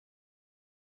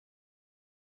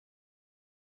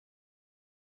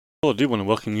Well, I do want to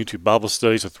welcome you to Bible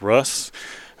Studies with Russ.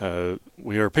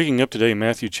 We are picking up today in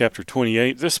Matthew chapter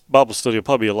 28. This Bible study will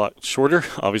probably be a lot shorter,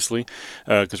 obviously,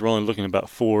 because we're only looking at about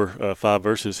 5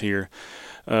 verses here.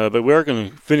 But we are going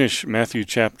to finish Matthew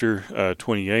chapter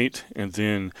 28, and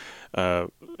then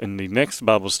in the next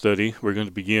Bible study, we're going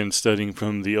to begin studying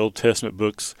from the Old Testament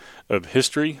books of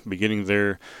history, beginning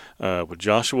there with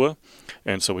Joshua.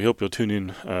 And so we hope you'll tune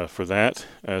in for that.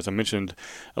 As I mentioned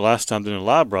last time during a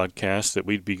live broadcast, that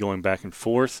we'd be going back and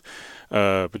forth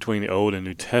between the Old and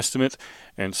New Testament.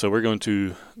 And so we're going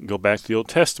to go back to the Old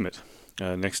Testament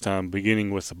next time,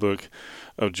 beginning with the book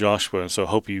of Joshua. And so I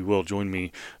hope you will join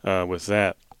me with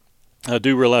that. I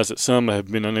do realize that some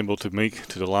have been unable to make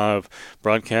to the live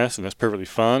broadcast, and that's perfectly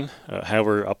fine.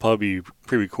 However, I'll probably be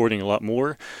pre-recording a lot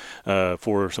more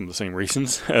for some of the same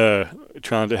reasons.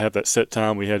 Trying to have that set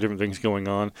time. We have different things going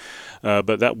on.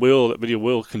 But that video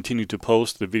will continue to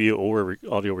post. The video or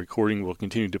audio recording will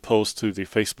continue to post to the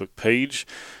Facebook page,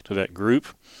 to that group,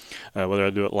 whether I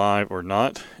do it live or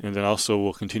not. And then also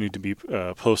will continue to be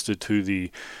posted to the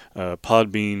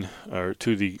Podbean, or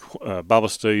to the Bible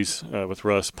Studies with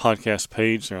Russ podcast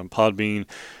page. They're on Podbean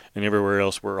and everywhere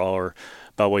else where our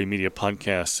Byway Media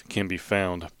podcasts can be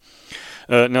found.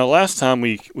 Now, last time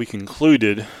we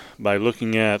concluded by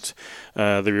looking at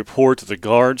the report of the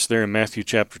guards there in Matthew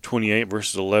chapter 28,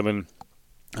 verses 11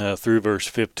 through verse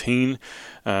 15,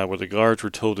 where the guards were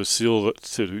told to seal not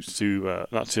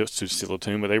to seal the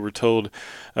tomb, but they were told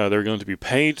they were going to be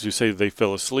paid to say that they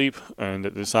fell asleep, and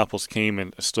that the disciples came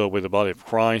and stole away the body of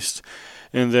Christ,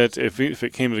 and that if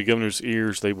it came to the governor's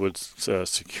ears, they would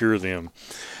secure them.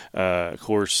 Of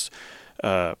course,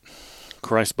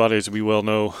 Christ's body, as we well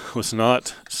know, was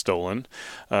not stolen.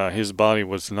 His body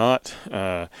was not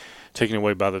taken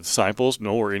away by the disciples,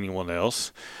 nor anyone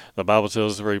else. The Bible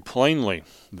tells us very plainly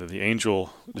that the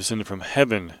angel descended from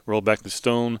heaven, rolled back the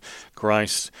stone,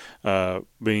 Christ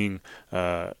being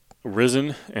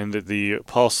risen, and that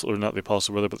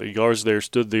the guards there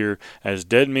stood there as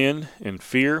dead men in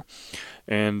fear,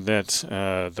 and that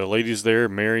the ladies there,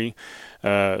 Mary,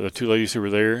 the two ladies who were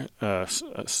there,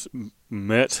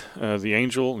 met the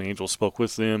angel, and the angel spoke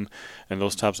with them, and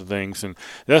those types of things. And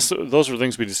those were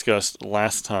things we discussed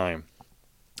last time.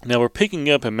 Now we're picking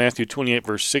up in Matthew 28,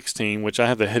 verse 16, which I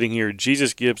have the heading here,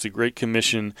 Jesus gives the Great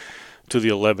Commission to the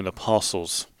 11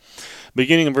 apostles.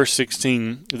 Beginning in verse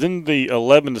 16, then the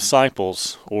 11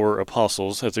 disciples, or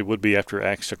apostles, as they would be after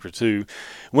Acts chapter 2,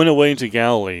 went away into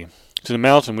Galilee, to the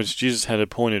mountain which Jesus had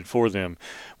appointed for them.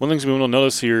 One of the things we want to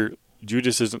notice here,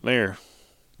 Judas isn't there,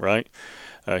 right?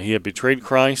 He had betrayed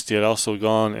Christ. He had also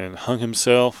gone and hung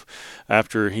himself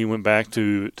after he went back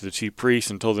to the chief priests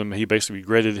and told them he basically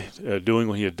regretted doing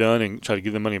what he had done and tried to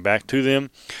give the money back to them.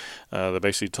 They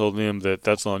basically told them that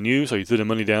that's on you, so he threw the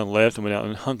money down, left, and went out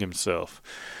and hung himself.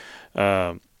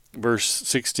 Verse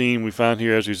 16, we find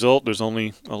here as a result, there's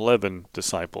only 11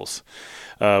 disciples.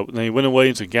 They went away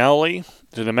into Galilee,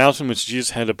 to the mountain which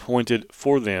Jesus had appointed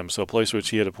for them, so a place which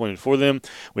he had appointed for them.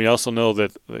 We also know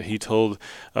that he told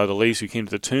the ladies who came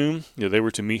to the tomb that they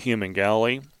were to meet him in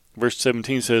Galilee. Verse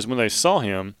 17 says, when they saw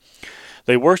him,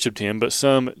 they worshipped him, but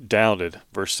some doubted.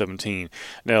 Verse 17.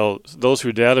 Now, those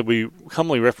who doubted, we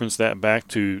commonly reference that back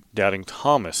to doubting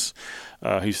Thomas.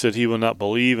 He said he will not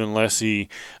believe unless he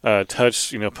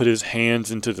touched, put his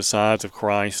hands into the sides of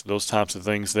Christ, those types of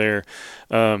things there.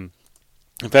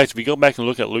 In fact, if you go back and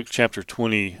look at Luke chapter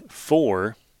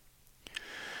 24,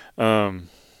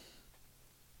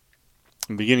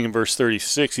 beginning in verse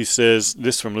 36, he says,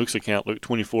 this from Luke's account, Luke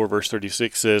 24, verse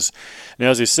 36 says,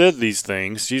 now as he said these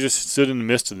things, Jesus stood in the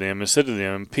midst of them and said to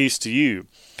them, peace to you.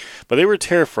 But they were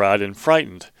terrified and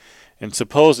frightened, and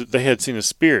supposed that they had seen a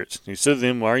spirit. He said to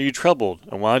them, why are you troubled?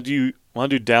 And why do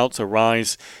doubts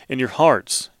arise in your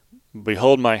hearts?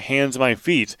 Behold my hands and my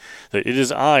feet, that it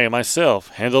is I and myself.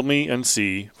 Handle me and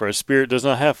see, for a spirit does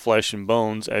not have flesh and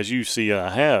bones, as you see I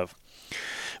have.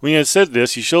 When he had said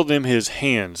this, he showed them his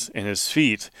hands and his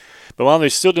feet. But while they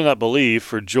still did not believe,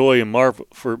 for joy and marveled,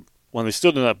 he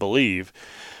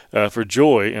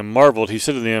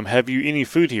said to them, have you any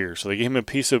food here? So they gave him a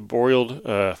piece of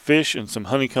broiled fish and some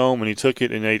honeycomb, and he took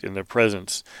it and ate in their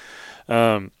presence.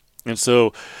 And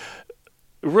so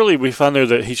really we find there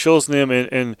that he shows them,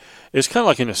 and it's kind of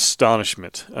like an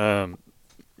astonishment.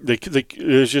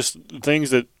 There's just things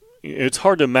that it's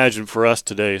hard to imagine for us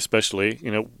today, especially,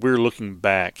 we're looking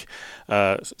back,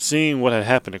 seeing what had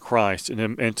happened to Christ,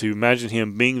 and to imagine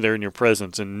him being there in your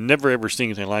presence and never ever seeing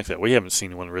anything like that. We haven't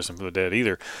seen anyone risen from the dead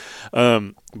either.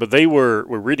 But they were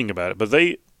reading about it, but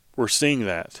they were seeing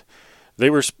that.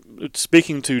 They were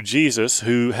speaking to Jesus,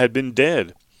 who had been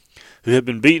dead who had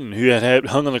been beaten, who had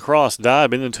hung on the cross,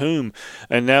 died, been in the tomb,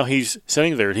 and now he's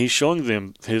sitting there and he's showing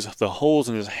them the holes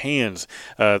in his hands,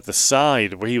 the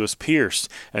side where he was pierced,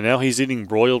 and now he's eating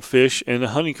broiled fish and a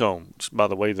honeycomb. By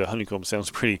the way, the honeycomb sounds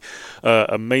pretty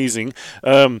amazing.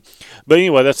 But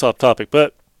anyway, that's off topic.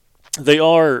 But they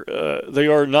are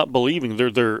not believing.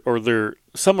 They're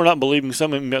some are not believing.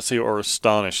 Some you might say are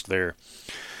astonished there.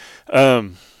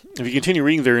 If you continue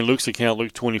reading there in Luke's account,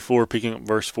 Luke 24, picking up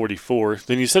verse 44,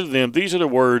 then he said to them, "These are the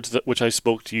words which I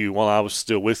spoke to you while I was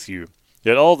still with you.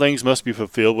 Yet all things must be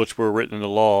fulfilled which were written in the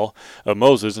law of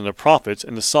Moses and the prophets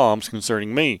and the Psalms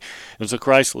concerning me." And so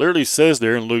Christ literally says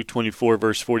there in Luke 24,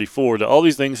 verse 44, that all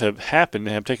these things have happened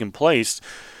and have taken place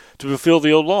to fulfill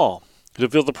the old law, to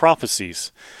fulfill the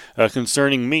prophecies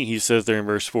concerning me, he says there in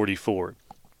verse 44.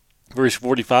 Verse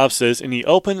 45 says, "And he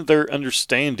opened their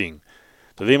understanding,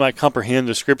 that they might comprehend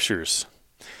the Scriptures.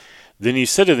 Then he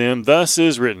said to them, Thus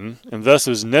is written, and thus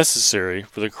it was necessary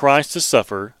for the Christ to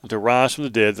suffer and to rise from the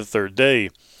dead the third day,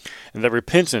 and that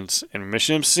repentance and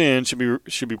remission of sin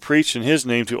should be preached in his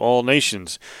name to all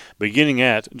nations, beginning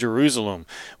at Jerusalem."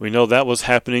 We know that was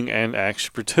happening in Acts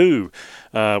chapter 2,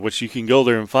 which you can go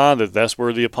there and find that that's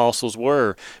where the apostles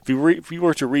were. If you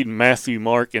were to read Matthew,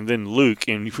 Mark, and then Luke,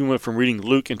 and if we went from reading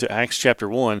Luke into Acts chapter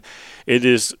 1, it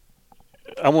is,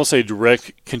 I won't say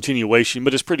direct continuation,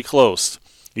 but it's pretty close.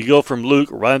 You go from Luke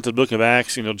right into the book of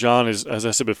Acts. John is, as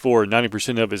I said before,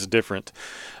 90% of it is different.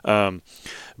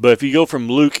 But if you go from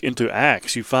Luke into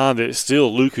Acts, you find that it's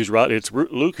still Luke who's writing. It's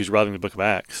Luke who's writing the book of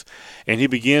Acts, and he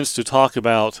begins to talk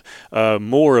about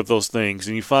more of those things.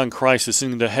 And you find Christ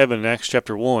ascending to heaven in Acts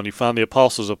chapter 1. You find the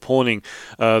apostles appointing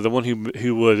the one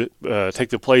who would take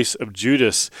the place of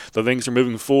Judas. The things are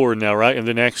moving forward now, right? And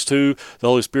then Acts 2, the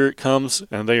Holy Spirit comes,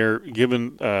 and they are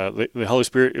given. The Holy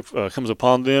Spirit comes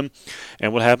upon them,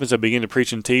 and what happens? They begin to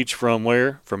preach and teach from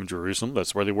where? From Jerusalem.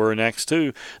 That's where they were in Acts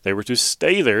 2. They were to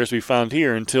stay there, as we find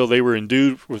here, until they were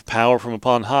endued with power from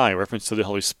upon high, reference to the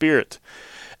Holy Spirit.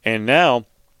 And now,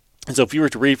 so if you were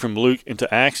to read from Luke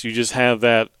into Acts, you just have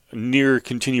that near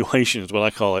continuation is what I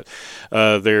call it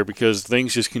there, because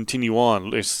things just continue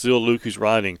on. It's still Luke who's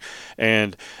writing,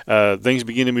 and things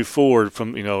begin to move forward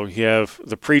from, you have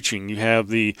the preaching, you have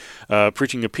the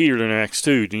preaching of Peter in Acts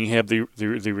 2, then you have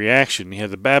the reaction, you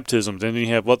have the baptism, then you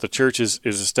have what the church is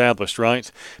established, right?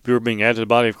 People are being added to the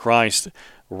body of Christ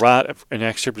right in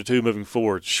Acts chapter 2 moving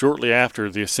forward, shortly after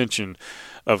the ascension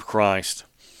of Christ.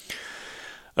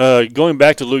 Going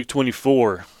back to Luke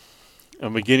 24,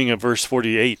 beginning of verse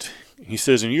 48, he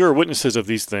says, "And you are witnesses of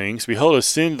these things. Behold, I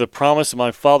send the promise of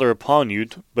my Father upon you,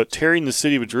 but tarry in the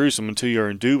city of Jerusalem until you are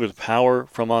endued with power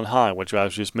from on high," which I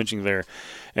was just mentioning there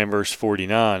in verse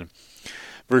 49.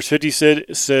 Verse 50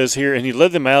 says here, "And he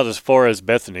led them out as far as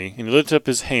Bethany, and he lifted up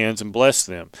his hands and blessed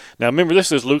them." Now remember,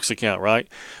 this is Luke's account, right?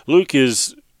 Luke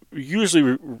is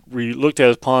usually looked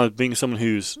at upon as being someone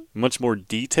who's much more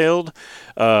detailed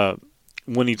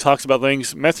when he talks about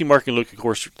things. Matthew, Mark, and Luke, of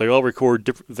course, they all record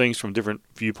different things from different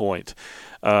viewpoint.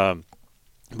 But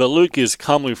Luke is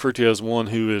commonly referred to as one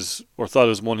who is, or thought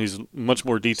as one who's much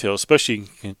more detailed, especially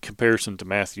in comparison to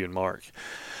Matthew and Mark.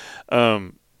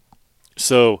 And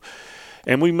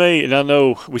I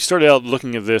know we started out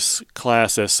looking at this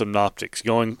class as synoptics,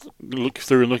 look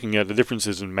through and looking at the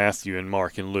differences in Matthew and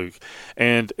Mark and Luke.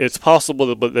 And it's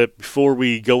possible that before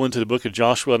we go into the book of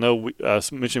Joshua, I know I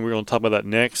mentioned we're going to talk about that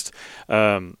next.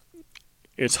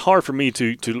 It's hard for me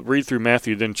to read through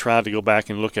Matthew, then try to go back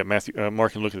and look at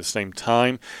Mark and Luke at the same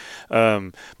time.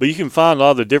 But you can find a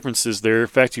lot of the differences there. In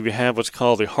fact, if you have what's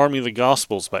called the Harmony of the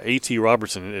Gospels by A.T.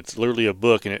 Robertson, it's literally a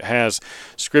book, and it has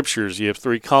scriptures. You have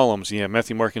 3 columns. You have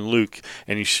Matthew, Mark, and Luke,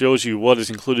 and he shows you what is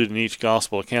included in each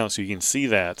gospel account, so you can see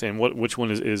that, and which one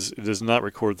does not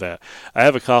record that. I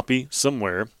have a copy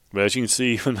somewhere, but as you can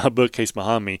see in my bookcase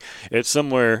behind me, it's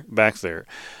somewhere back there.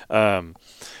 But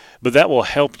that will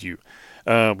help you.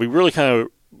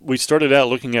 We started out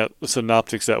looking at the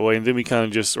synoptics that way, and then we kind of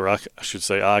just, or I should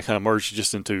say, I kind of merged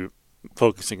just into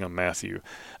focusing on Matthew.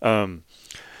 But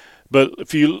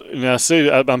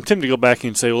I'm tempted to go back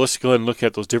and say, well, let's go ahead and look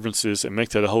at those differences and make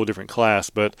that a whole different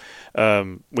class, but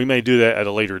we may do that at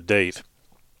a later date.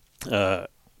 But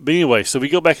anyway, so we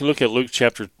go back and look at Luke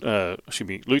chapter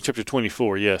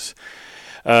 24, yes.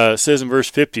 It says in verse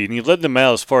 50, "And he led them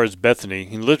out as far as Bethany.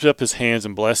 He lifted up his hands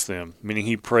and blessed them," meaning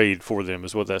he prayed for them,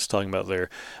 is what that's talking about there.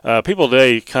 People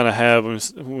today kind of have,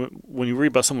 when you read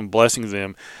about someone blessing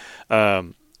them,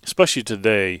 especially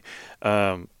today,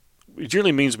 it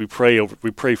generally means we pray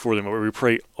for them, or we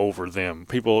pray over them.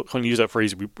 People, when you use that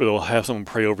phrase, they'll have someone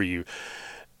pray over you.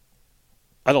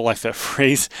 I don't like that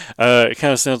phrase. It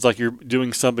kind of sounds like you're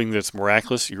doing something that's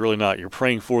miraculous. You're really not. You're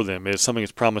praying for them. It's something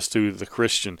that's promised to the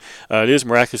Christian. It is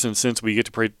miraculous in the sense we get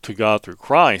to pray to God through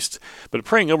Christ. But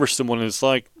praying over someone is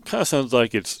like, kind of sounds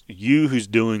like it's you who's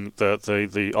doing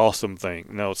the awesome thing.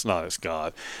 No, it's not. It's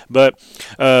God. But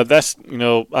that's,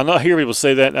 I not hear people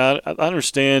say that. I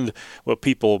understand what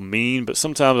people mean, but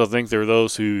sometimes I think there are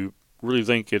those who really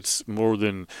think it's more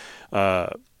than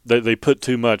they put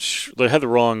too much. They had the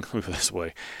wrong this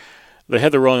way. They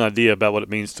had the wrong idea about what it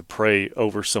means to pray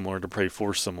over someone or to pray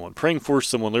for someone. Praying for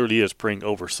someone literally is praying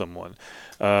over someone.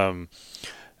 But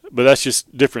that's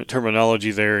just different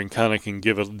terminology there, and kind of can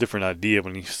give a different idea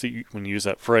when you use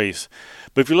that phrase.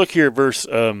 But if you look here at verse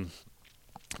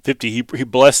 50, he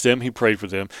blessed them, he prayed for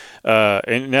them.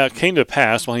 And now it came to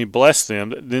pass, when he blessed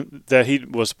them, that he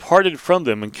was parted from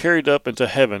them and carried up into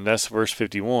heaven. That's verse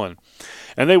 51.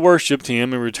 And they worshipped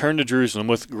him and returned to Jerusalem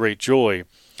with great joy.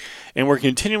 And were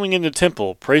continuing in the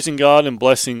temple, praising and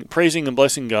blessing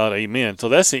God. Amen. So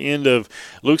that's the end of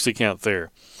Luke's account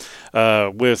there,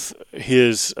 with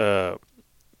his, appearing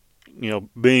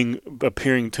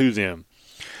to them.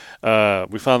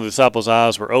 We find the disciples'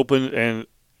 eyes were opened, and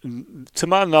to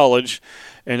my knowledge,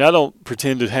 and I don't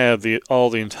pretend to have all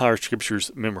the entire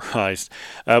scriptures memorized,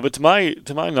 but to my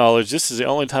knowledge, this is the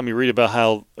only time you read about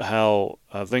how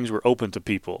things were open to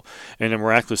people in a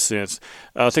miraculous sense.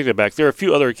 I'll take that back. There are a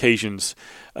few other occasions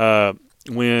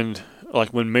when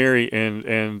Mary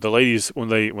and the ladies, when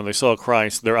they saw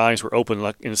Christ, their eyes were open,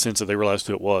 like in the sense that they realized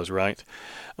who it was. Right?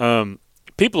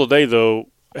 People today, though,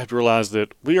 have to realize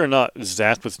that we are not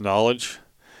zapped with knowledge.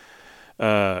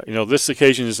 This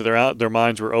occasion is that their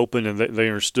minds were open and they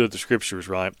understood the scriptures,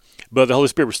 right? But the Holy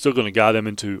Spirit was still going to guide them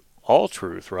into all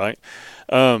truth, right?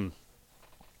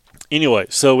 Anyway,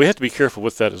 so we have to be careful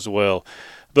with that as well.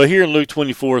 But here in Luke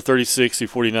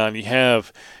 24:36-49, you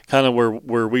have kind of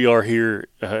where we are here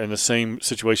in the same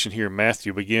situation here in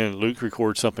Matthew. But again, Luke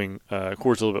records a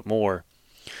little bit more.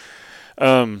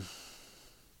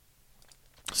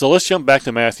 So let's jump back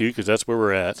to Matthew, because that's where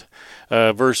we're at.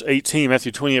 Verse 18,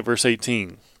 Matthew 28, verse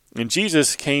 18. And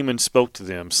Jesus came and spoke to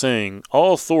them, saying,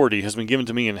 All authority has been given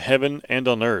to me in heaven and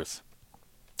on earth.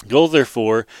 Go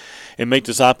therefore and make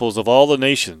disciples of all the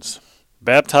nations,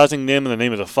 baptizing them in the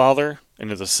name of the Father,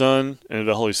 and of the Son, and of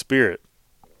the Holy Spirit,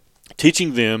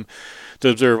 teaching them to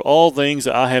observe all things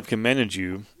that I have commanded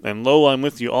you, and lo, I am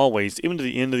with you always, even to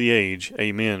the end of the age.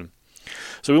 Amen.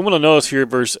 So we want to notice here,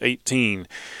 verse 18,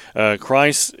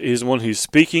 Christ is the one who's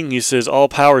speaking. He says, all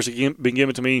power has been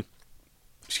given to me,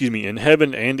 in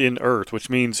heaven and in earth, which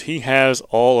means he has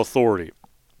all authority.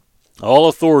 All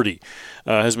authority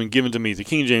has been given to me. The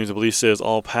King James, I believe, says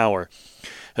all power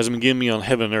has been given me on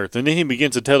heaven and earth. And then he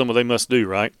begins to tell them what they must do,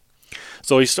 right?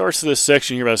 So he starts this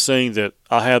section here by saying that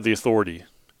I have the authority.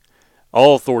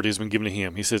 All authority has been given to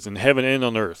him. He says in heaven and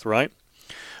on earth, right?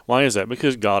 Why is that?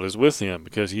 Because God is with him.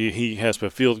 Because he has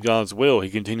fulfilled God's will. He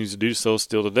continues to do so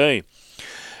still today.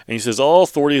 And he says, all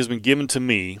authority has been given to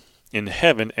me in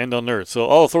heaven and on earth. So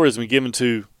all authority has been given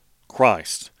to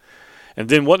Christ. And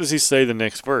then what does he say the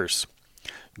next verse?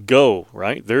 Go,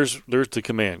 right? There's the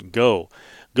command. Go.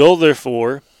 Go,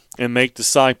 therefore, and make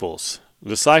disciples.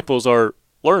 Disciples are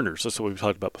learners. That's what we've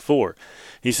talked about before.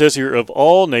 He says here, of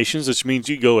all nations, which means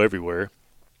you go everywhere,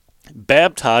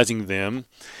 baptizing them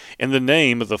in the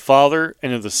name of the Father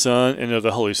and of the Son and of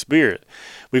the Holy Spirit.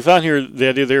 We find here the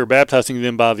idea they were baptizing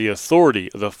them by the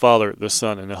authority of the Father, the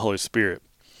Son, and the Holy Spirit.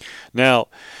 Now,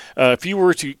 if you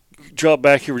were to drop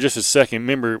back here for just a second,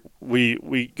 remember,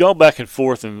 we go back and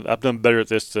forth, and I've done better at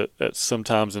this at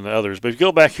sometimes than others. But if you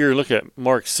go back here and look at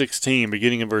Mark 16,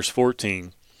 beginning in verse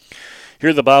 14,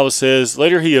 here the Bible says,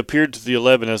 later he appeared to the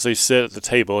 11 as they sat at the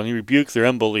table, and he rebuked their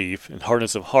unbelief and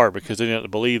hardness of heart, because they did not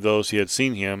believe those who had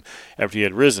seen him after he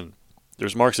had risen.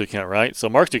 There's Mark's account, right? So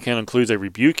Mark's account includes a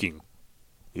rebuking.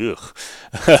 Ugh.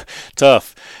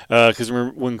 Tough. Because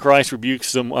when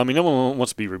no one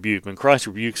wants to be rebuked. When Christ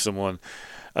rebukes someone,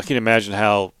 I can imagine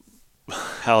how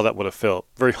that would have felt.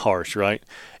 Very harsh, right?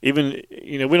 Even,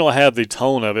 we don't have the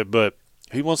tone of it, but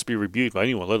who wants to be rebuked by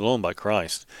anyone, let alone by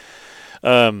Christ?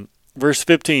 Verse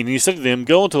 15, and he said to them,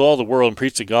 go into all the world and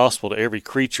preach the gospel to every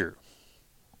creature.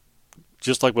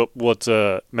 Just like what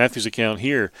Matthew's account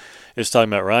here is talking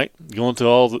about, right? Go into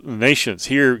all the nations.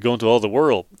 Here, go into all the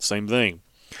world. Same thing.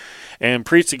 And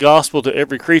preach the gospel to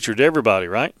every creature, to everybody,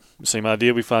 right? Same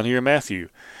idea we find here in Matthew.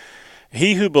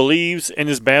 He who believes and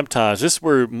is baptized. This is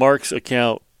where Mark's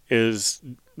account is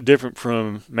different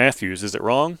from Matthew's. Is it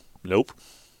wrong? Nope.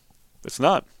 It's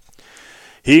not.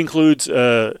 He includes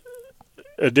a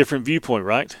different viewpoint,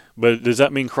 right? But does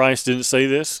that mean Christ didn't say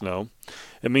this? No.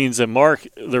 It means that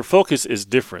their focus is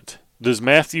different. Does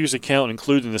Matthew's account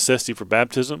include the necessity for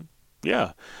baptism?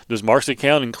 Yeah. Does Mark's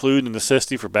account include the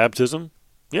necessity for baptism?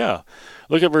 Yeah.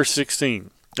 Look at verse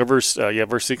 16. Verse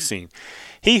 16.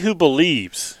 He who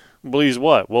believes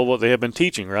what? Well, what they have been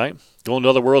teaching, right? Go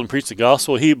into the world and preach the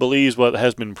gospel. He believes what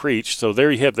has been preached. So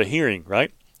there you have the hearing,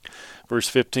 right? Verse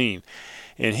 15.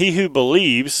 And he who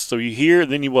believes, so you hear,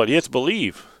 then you what? You have to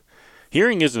believe.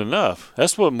 Hearing isn't enough.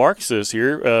 That's what Mark says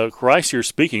here. Christ here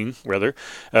speaking, rather,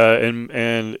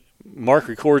 and Mark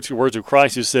records the words of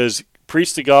Christ who says,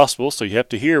 preach the gospel, so you have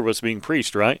to hear what's being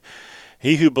preached, right?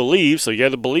 He who believes, so you got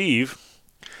to believe.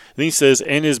 Then he says,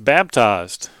 and is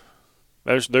baptized.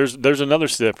 There's another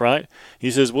step, right?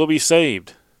 He says, will be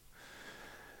saved.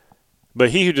 But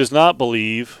he who does not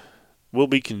believe will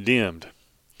be condemned.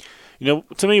 You know,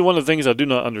 to me, one of the things I do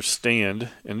not understand,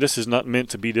 and this is not meant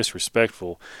to be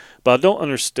disrespectful, but I don't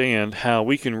understand how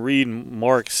we can read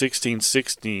Mark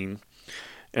 16:16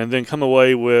 and then come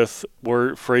away with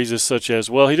phrases such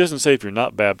as, well, he doesn't say if you're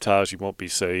not baptized, you won't be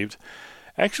saved.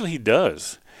 Actually, he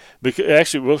does.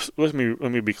 Let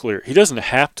me be clear. He doesn't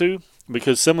have to,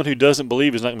 because someone who doesn't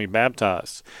believe is not going to be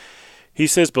baptized. He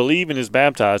says believe and is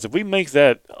baptized. If we make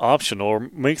that optional or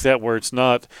make that where it's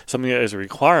not something that is a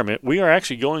requirement, we are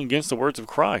actually going against the words of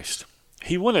Christ.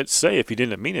 He wouldn't say if he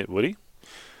didn't mean it, would he?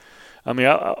 I mean,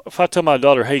 if I tell my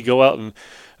daughter, hey, go out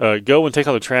and go and take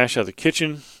all the trash out of the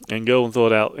kitchen and go and throw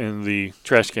it out in the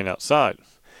trash can outside.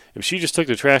 If she just took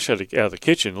the trash out of the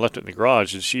kitchen and left it in the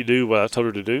garage, did she do what I told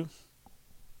her to do?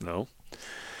 No.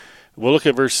 We'll look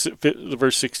at verse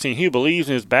 16. He who believes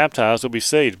and is baptized will be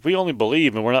saved. If we only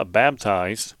believe and we're not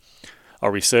baptized,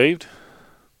 are we saved?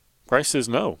 Christ says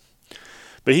no.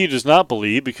 But he does not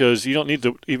believe, because you don't need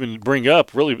to even bring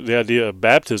up really the idea of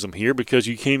baptism here, because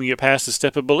you can't even get past the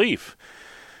step of belief.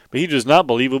 But he does not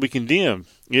believe will be condemned.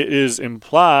 It is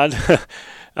implied,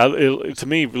 to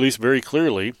me at least very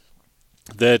clearly,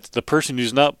 that the person who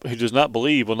does not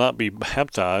believe will not be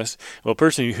baptized. Well, a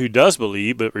person who does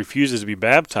believe but refuses to be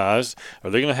baptized, are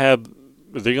they going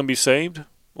to be saved?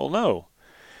 Well, no.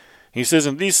 He says,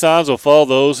 and these signs will follow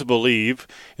those who believe.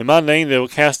 In my name they will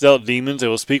cast out demons, they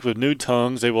will speak with new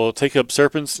tongues, they will take up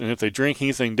serpents, and if they drink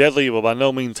anything deadly, it will by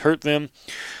no means hurt them.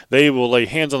 They will lay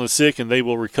hands on the sick, and they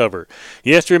will recover.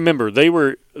 You have to remember, they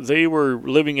were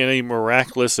living in a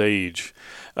miraculous age.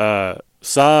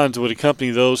 Signs would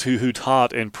accompany those who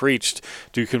taught and preached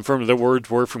to confirm that their words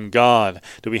were from God.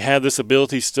 Do we have this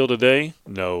ability still today?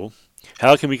 No.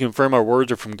 How can we confirm our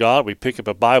words are from God? We pick up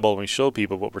a Bible and we show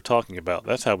people what we're talking about.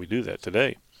 That's how we do that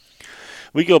today.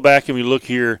 We go back and we look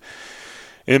here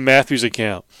in Matthew's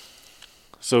account.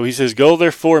 So he says, go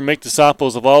therefore and make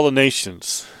disciples of all the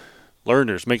nations.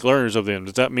 Make learners of them.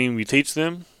 Does that mean we teach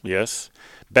them? Yes.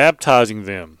 Baptizing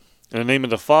them in the name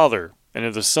of the Father and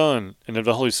of the Son and of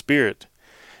the Holy Spirit.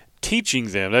 Teaching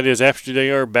them, that is, after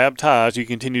they are baptized, you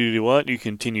continue to do what? You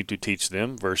continue to teach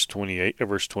them. Verse 20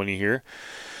 here.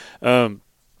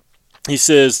 He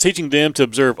says, teaching them to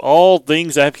observe all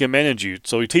things I have commanded you.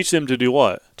 So you teach them to do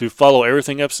what? To follow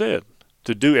everything I've said.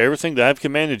 To do everything that I've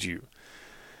commanded you.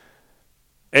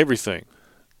 Everything.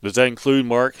 Does that include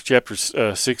Mark chapter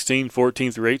 16,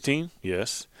 14 through 18?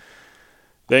 Yes.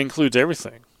 That includes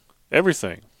everything.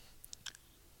 Everything.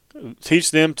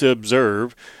 Teach them to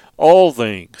observe all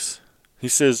things. He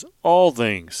says, all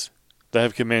things that I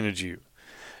have commanded you.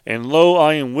 And lo,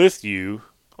 I am with you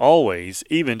always,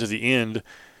 even to the end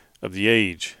of the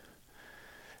age.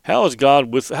 How is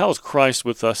Christ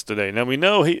with us today? Now we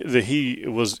know that He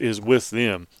is with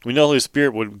them. We know the Holy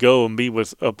Spirit would go and be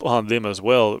upon them as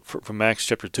well, from Acts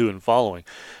chapter 2 and following.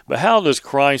 But how does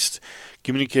Christ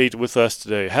communicate with us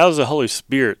today? How does the Holy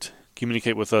Spirit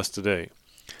communicate with us today?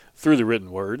 Through the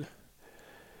written word.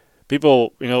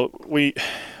 People, we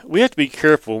have to be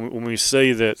careful when we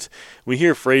say that. We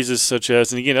hear phrases such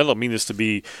as, and again, I don't mean this to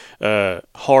be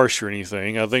harsh or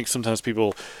anything. I think sometimes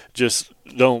people just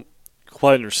don't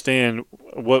quite understand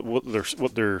what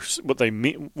they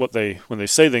mean, when they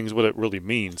say things, what it really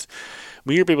means.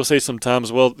 We hear people say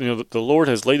sometimes, well, the Lord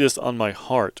has laid this on my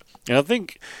heart, and I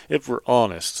think if we're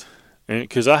honest.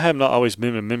 Because I have not always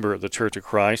been a member of the Church of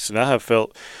Christ, and I have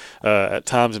felt at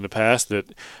times in the past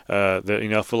that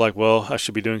I feel like, well, I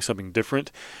should be doing something different.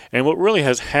 And what really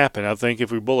has happened, I think, if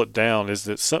we boil it down, is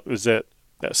that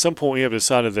at some point we have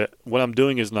decided that what I'm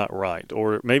doing is not right,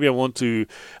 or maybe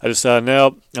I decide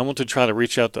now I want to try to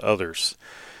reach out to others.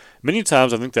 Many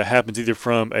times I think that happens either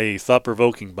from a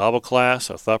thought-provoking Bible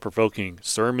class, a thought-provoking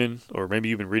sermon, or maybe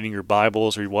you've been reading your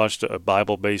Bibles or you watched a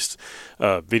Bible-based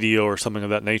video or something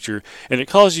of that nature, and it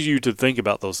causes you to think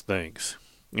about those things.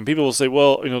 And people will say,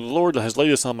 well, the Lord has laid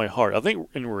this on my heart. I think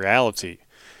in reality,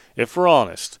 if we're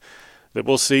honest, that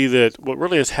we'll see that what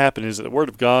really has happened is that the Word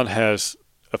of God has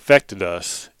affected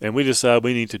us, and we decide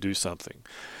we need to do something.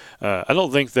 I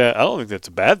don't think that's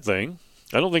a bad thing.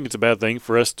 I don't think it's a bad thing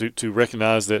for us to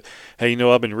recognize that, hey,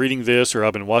 I've been reading this, or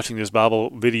I've been watching this Bible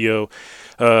video,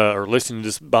 or listening to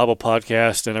this Bible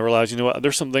podcast, and I realize, what,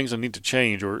 there's some things I need to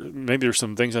change, or maybe there's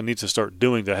some things I need to start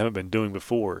doing that I haven't been doing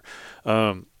before.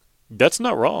 That's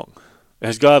not wrong.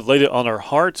 Has God laid it on our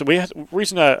hearts? The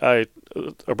reason I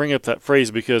bring up that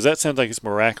phrase because that sounds like it's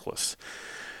miraculous.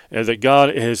 That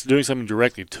God is doing something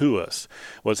directly to us.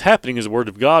 What's happening is the Word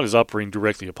of God is operating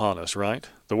directly upon us, right?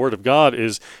 The Word of God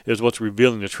is what's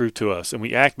revealing the truth to us, and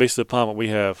we act based upon what we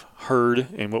have heard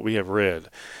and what we have read.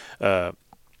 And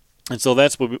so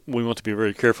that's what we want to be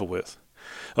very careful with.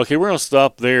 Okay, we're going to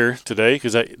stop there today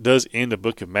because that does end the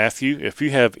book of Matthew. If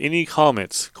you have any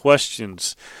comments,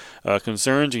 questions,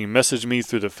 concerns, you can message me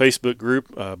through the Facebook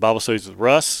group, Bible Studies with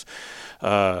Russ.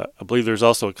 I believe there's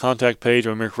also a contact page, if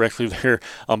I remember correctly, there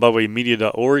on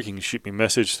BibleWayMedia.org. You can shoot me a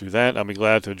message through that. I'll be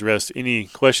glad to address any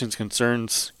questions,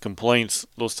 concerns, complaints,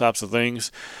 those types of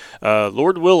things.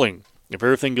 Lord willing, if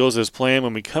everything goes as planned,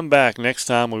 when we come back next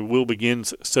time, we will begin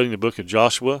studying the book of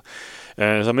Joshua.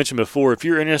 And as I mentioned before, if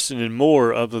you're interested in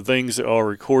more of the things that are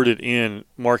recorded in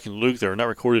Mark and Luke that are not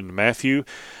recorded in Matthew,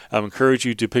 I encourage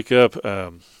you to pick up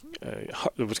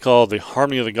what's called the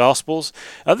Harmony of the Gospels.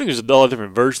 I think there's a lot of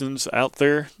different versions out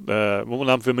there. One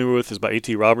I'm familiar with is by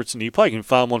A.T. Robertson. You probably can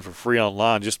find one for free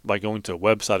online just by going to a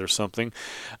website or something.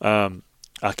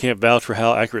 I can't vouch for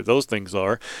how accurate those things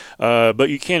are, but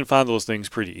you can find those things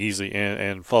pretty easy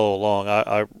and follow along.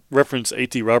 I reference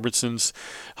A.T. Robertson's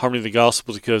Harmony of the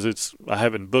Gospels because I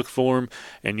have it in book form,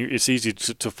 and it's easy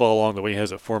to follow along the way he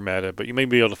has it formatted, but you may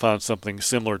be able to find something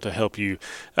similar to help you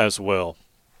as well.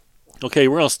 Okay,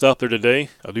 we're going to stop there today.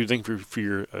 I do thank you for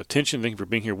your attention. Thank you for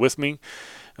being here with me.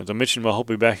 As I mentioned, I hope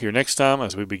to be back here next time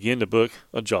as we begin the book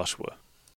of Joshua.